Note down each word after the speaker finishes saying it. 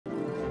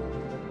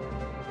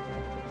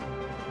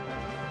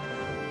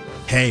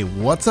Hey,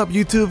 what's up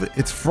YouTube?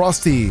 It's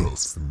Frosty.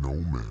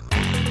 Snowman.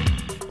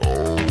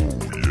 Oh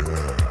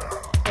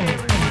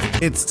yeah.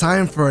 It's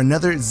time for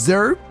another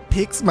Zerp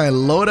Picks My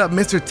Load Up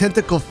Mr.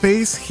 Tentacle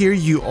Face. Here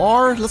you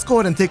are. Let's go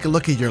ahead and take a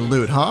look at your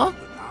loot, huh?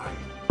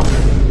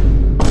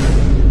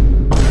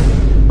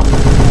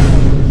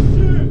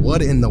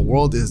 What in the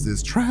world is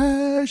this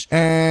trash?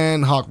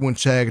 And Hawkmoon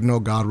check, no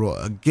god roll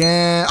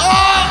again.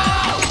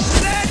 Oh!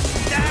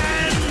 Let's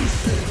dance!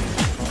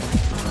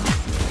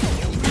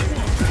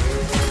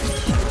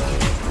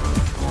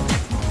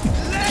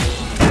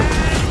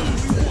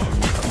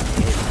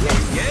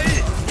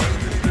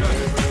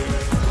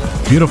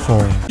 Beautiful.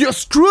 Yo,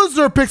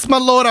 Struzer Picks My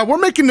Load Up. We're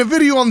making a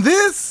video on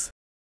this.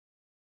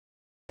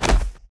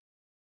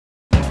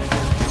 A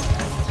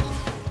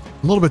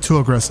little bit too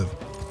aggressive.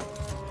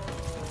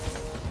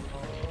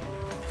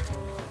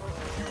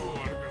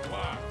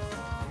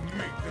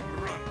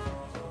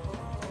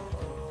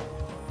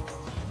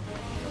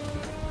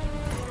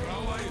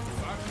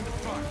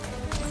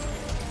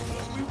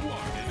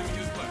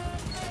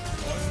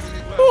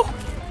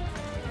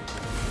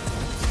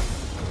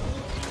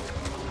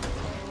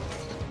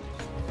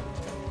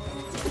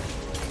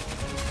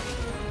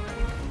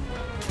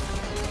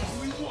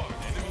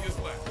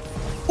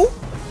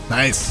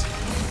 Nice.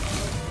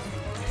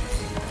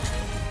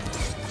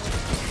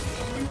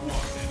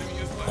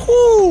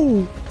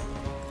 Ooh.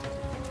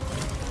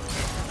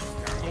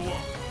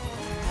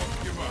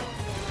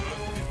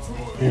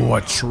 Ooh,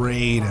 a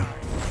trade.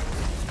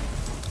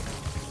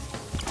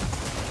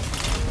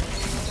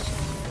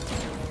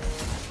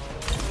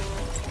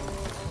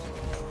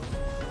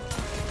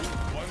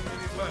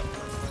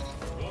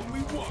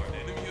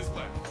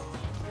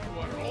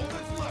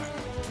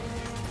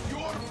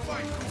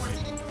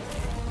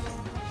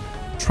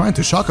 Trying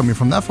to shotgun me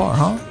from that far,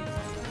 huh?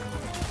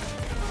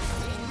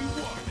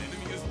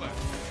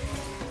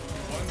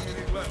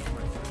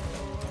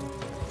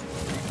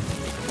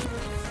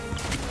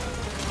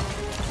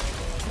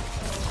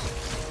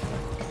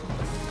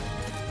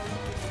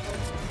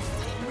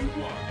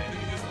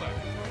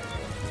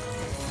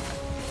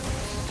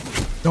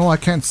 No, I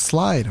can't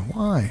slide.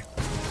 Why?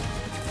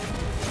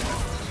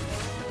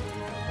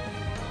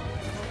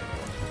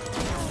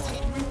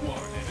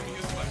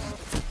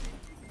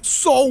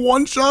 So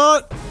one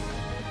shot. Oh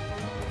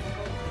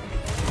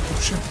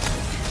shit.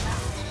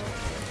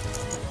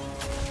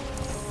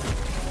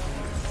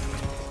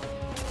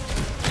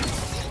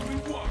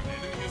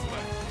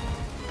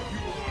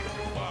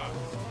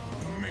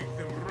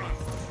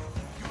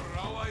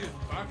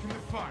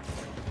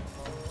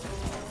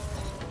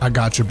 I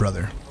got you,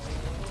 brother.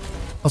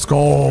 Let's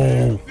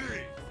go.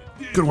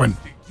 Good win.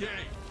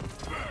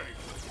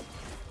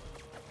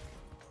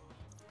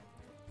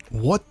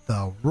 What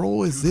the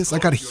roll is this? I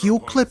got a heal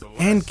clip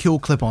and kill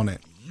clip on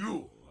it.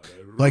 Do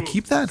I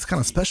keep that? It's kind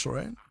of special,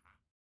 right?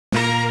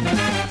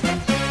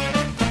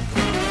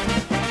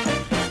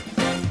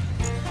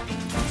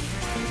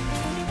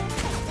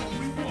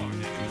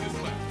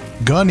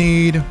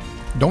 Gunnied.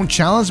 Don't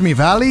challenge me,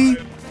 Valley.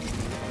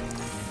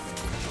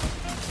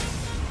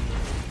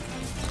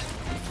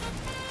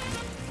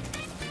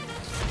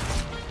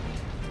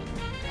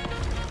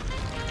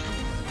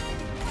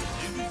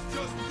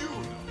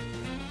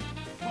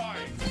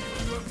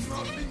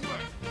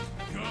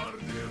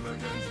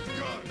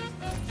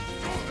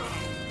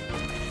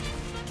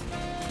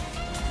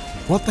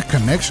 What the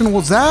connection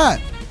was that?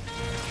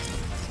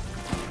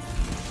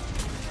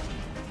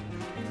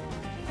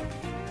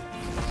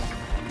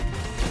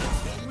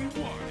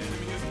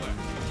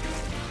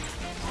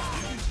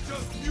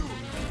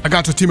 I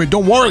got your teammate,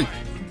 don't worry.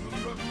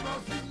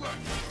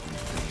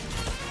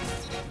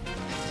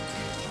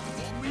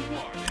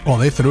 Oh,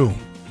 they threw.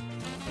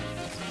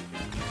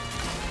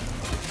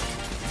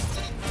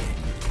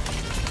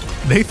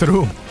 They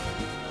threw.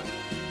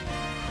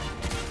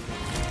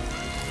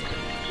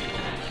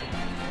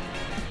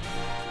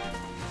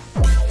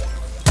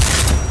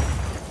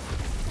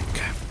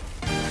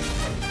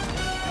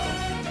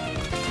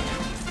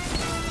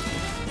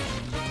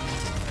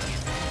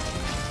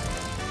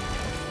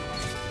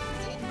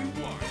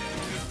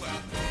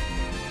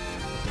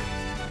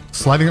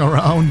 Sliding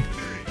around.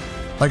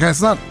 Like,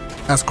 it's not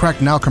as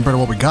cracked now compared to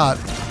what we got,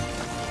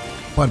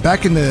 but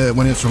back in the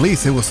when it's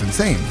released, it was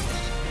insane.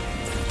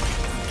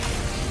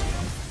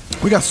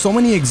 We got so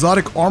many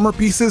exotic armor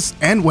pieces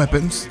and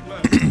weapons.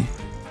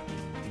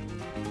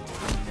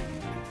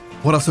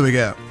 What else do we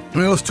get? I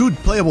mean, it was 2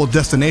 playable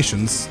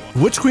destinations.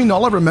 Witch Queen,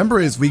 all I remember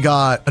is we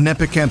got an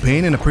epic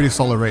campaign and a pretty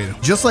solid raid.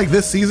 Just like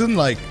this season,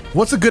 like,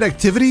 what's a good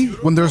activity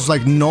when there's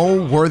like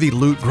no worthy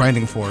loot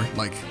grinding for?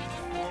 Like,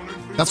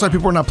 that's why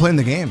people are not playing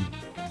the game.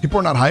 People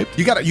are not hyped.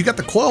 You got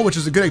the coil, which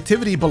is a good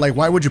activity, but like,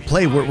 why would you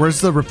play? Where's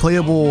the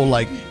replayable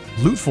like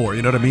loot for?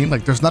 You know what I mean?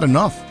 Like, there's not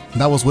enough.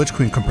 And that was Witch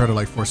Queen compared to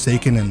like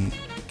Forsaken and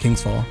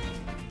King's Fall.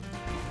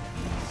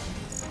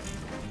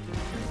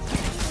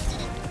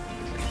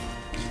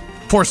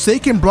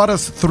 Forsaken brought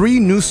us 3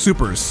 new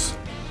supers.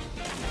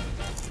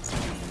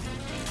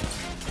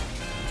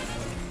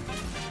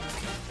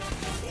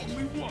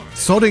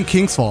 So did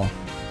King's Fall.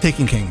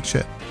 Taking King,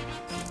 shit.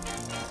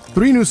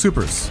 3 new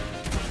supers.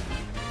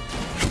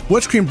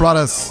 Witch Queen brought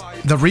us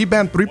the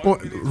revamp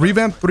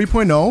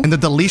 3.0 and the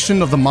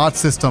deletion of the mod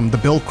system, the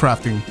build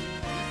crafting.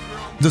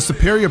 The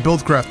superior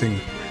build crafting.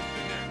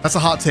 That's a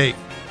hot take.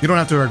 You don't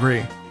have to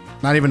agree.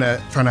 Not even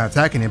trying to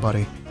attack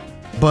anybody.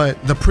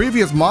 But the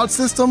previous mod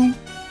system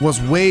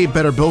was way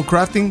better build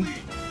crafting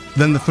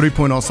than the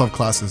 3.0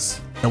 subclasses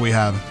that we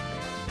have.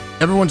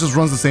 Everyone just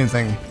runs the same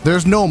thing.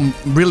 There's no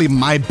really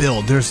my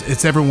build.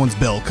 It's everyone's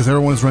build because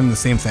everyone's running the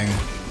same thing.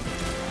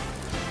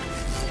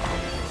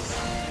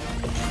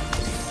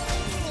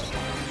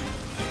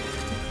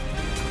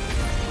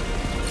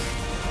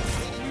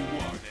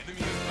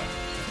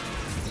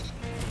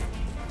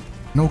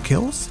 No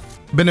kills?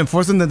 Been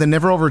enforcing that they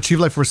never overachieve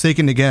like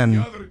Forsaken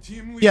again.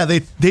 Yeah,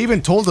 they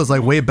even told us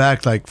like way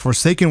back like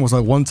Forsaken was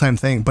a one-time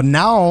thing, but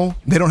now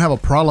they don't have a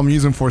problem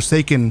using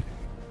Forsaken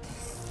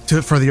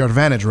for their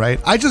advantage,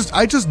 right? I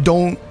just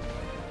don't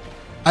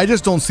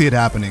see it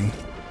happening.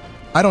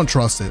 I don't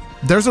trust it.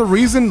 There's a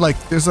reason, like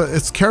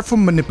it's careful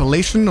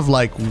manipulation of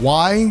like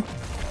why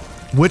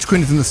Witch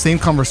Queen is in the same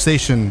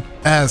conversation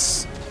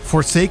as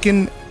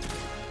Forsaken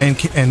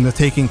and the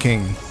Taking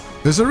King.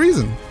 There's a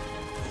reason.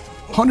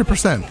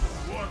 100%.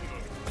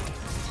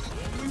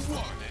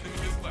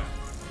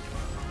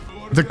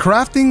 The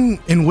crafting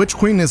in Witch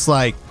Queen is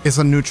like, it's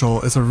a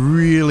neutral. It's a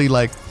really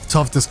like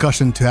tough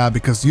discussion to have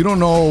because you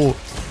don't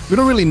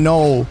really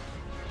know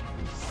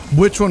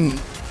which one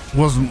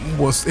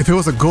was if it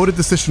was a goated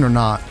decision or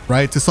not,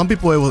 right? To some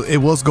people it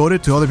was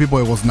goated, to other people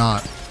it was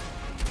not.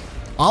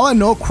 All I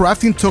know,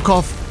 crafting took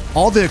off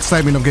all the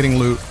excitement of getting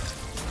loot.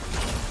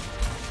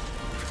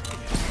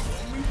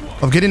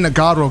 Of getting a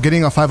god roll,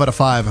 getting a 5 out of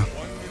 5.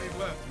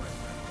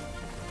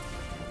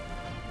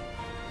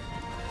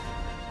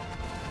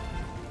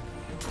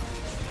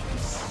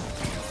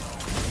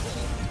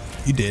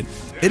 You did.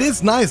 It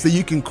is nice that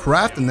you can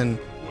craft and then,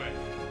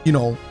 you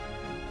know,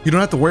 you don't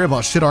have to worry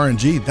about shit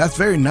RNG. That's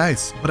very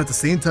nice. But at the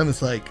same time,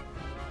 it's like,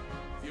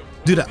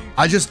 dude,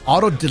 I just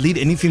auto delete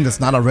anything that's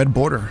not a red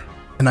border.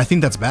 And I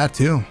think that's bad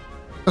too.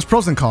 There's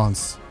pros and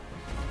cons.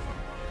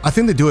 I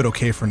think they do it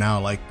okay for now.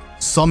 Like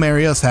some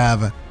areas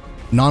have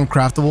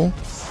non-craftable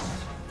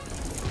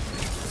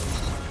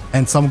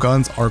and some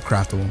guns are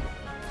craftable.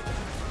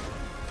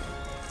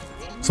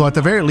 So at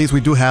the very least,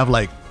 we do have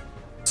like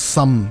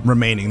some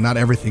remaining. Not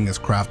everything is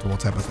craftable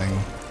type of thing.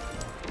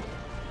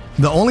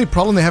 The only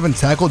problem they haven't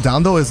tackled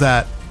down though is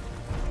that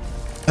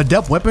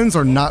adept weapons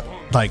are not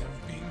like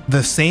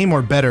the same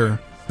or better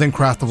than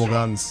craftable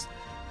guns.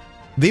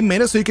 They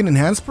made it so you can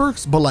enhance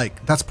perks, but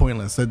like that's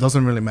pointless. It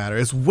doesn't really matter.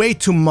 It's way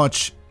too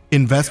much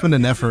investment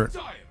and effort.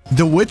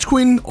 The Witch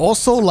Queen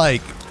also,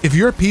 like, if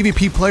you're a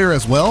PvP player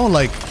as well,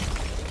 like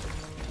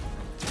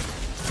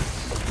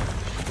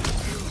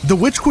the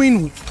Witch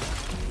Queen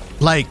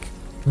like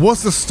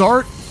was the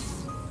start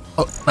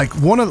like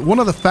one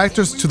of the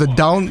factors to the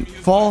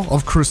downfall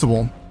of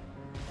Crucible.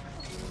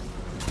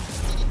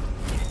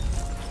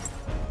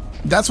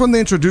 That's when they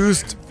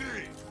introduced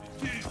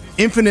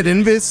infinite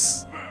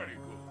invis,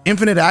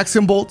 infinite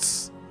axiom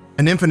bolts,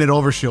 and infinite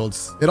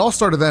overshields. It all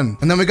started then.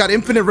 And then we got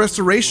infinite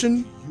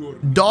restoration,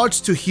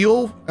 dodge to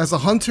heal as a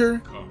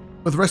hunter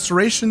with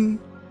restoration,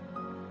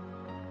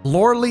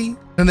 Loreley,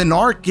 and then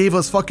Arc gave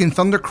us fucking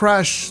Thunder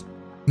Crash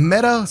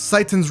meta,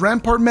 Titan's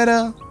Rampart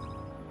meta,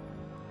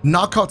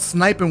 knockout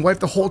snipe and wipe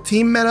the whole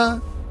team meta.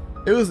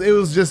 It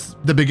was just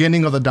the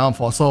beginning of the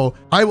downfall. So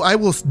I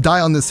will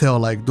die on this hill.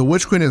 Like the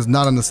Witch Queen is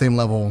not on the same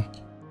level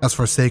as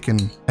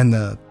Forsaken and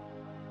the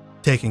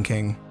Taking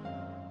King.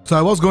 So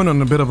I was going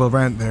on a bit of a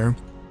rant there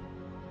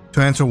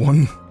to answer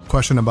one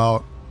question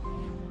about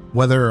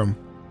whether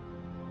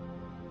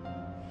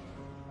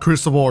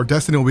Crucible or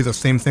Destiny will be the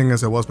same thing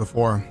as it was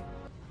before.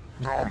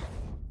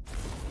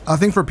 I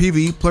think for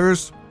PvE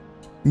players,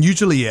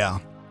 usually yeah.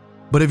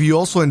 But if you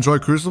also enjoy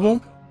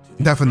Crucible,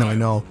 definitely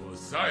no.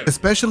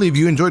 Especially if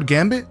you enjoyed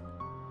Gambit.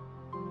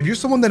 If you're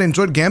someone that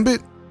enjoyed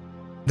Gambit,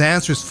 the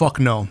answer is fuck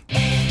no.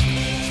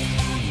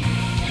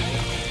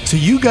 To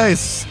you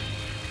guys,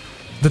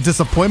 the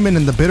disappointment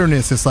and the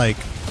bitterness is like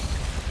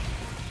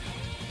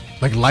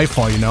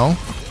Lightfall, you know?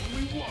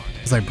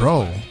 It's like,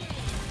 bro.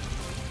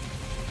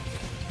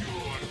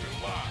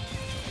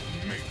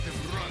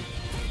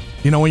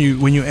 You know, when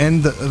you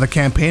end the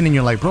campaign and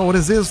you're like, bro, what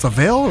is this? The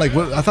Veil? Like,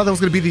 what? I thought that was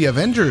gonna be the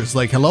Avengers.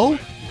 Like, hello?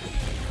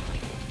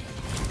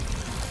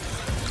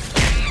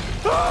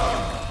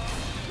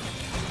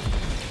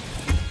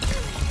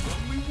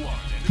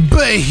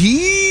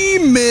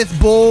 Behemoth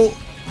Bolt.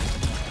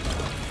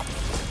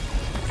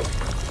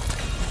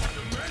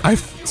 I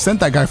sent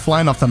that guy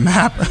flying off the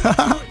map.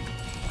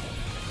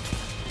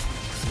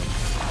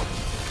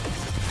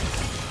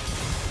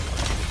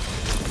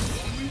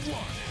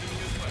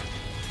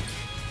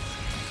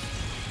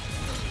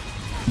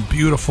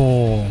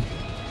 Beautiful.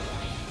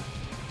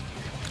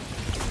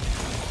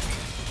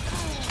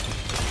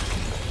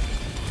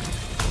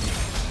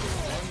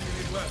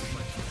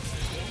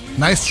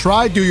 Nice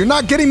try, dude. You're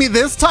not getting me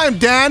this time,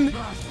 Dan.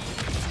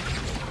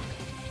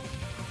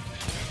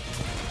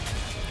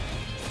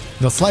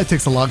 The slide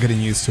takes a lot getting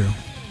used to.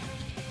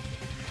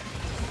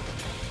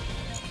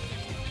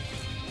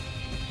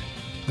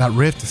 That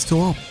rift is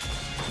still up.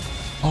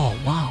 Oh,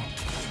 wow.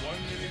 1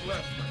 minute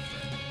left, my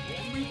friend.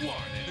 Only one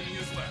enemy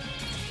is left.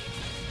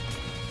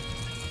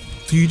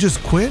 So you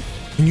just quit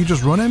and you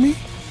just run at me?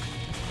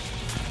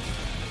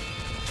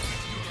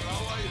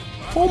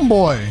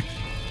 Homeboy.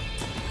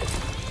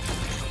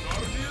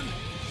 Guardian,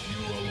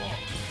 you alone.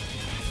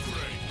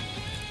 Great.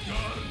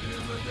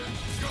 Guardian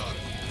against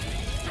Guardian.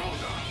 Go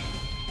down.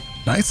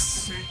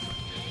 Nice.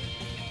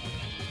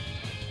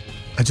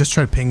 I just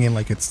tried pinging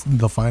like it's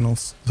the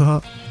finals. Only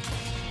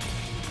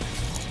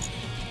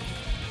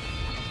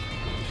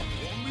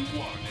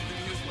one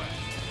enemy is left.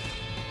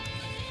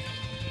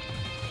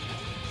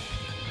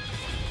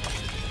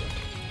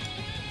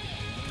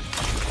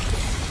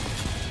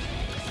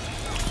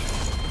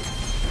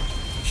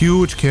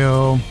 Huge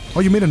kill. Oh,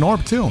 you made an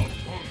orb too. Opponents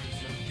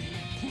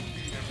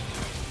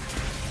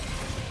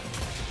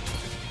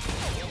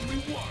have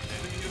been put the Only one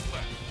enemy is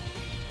left.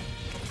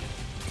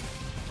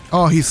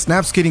 Oh, he's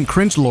snap skating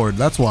cringe lord.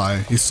 That's why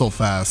he's so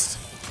fast.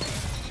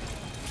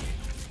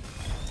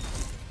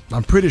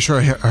 I'm pretty sure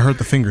I heard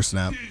the finger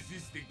snap.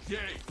 This is the game.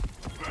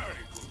 Very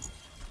good.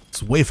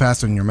 It's way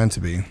faster than you're meant to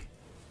be.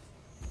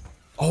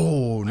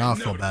 Oh, now I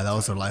feel bad. That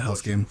was a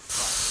lighthouse game.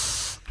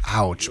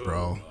 Ouch,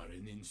 bro. Are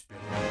an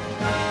inspiration.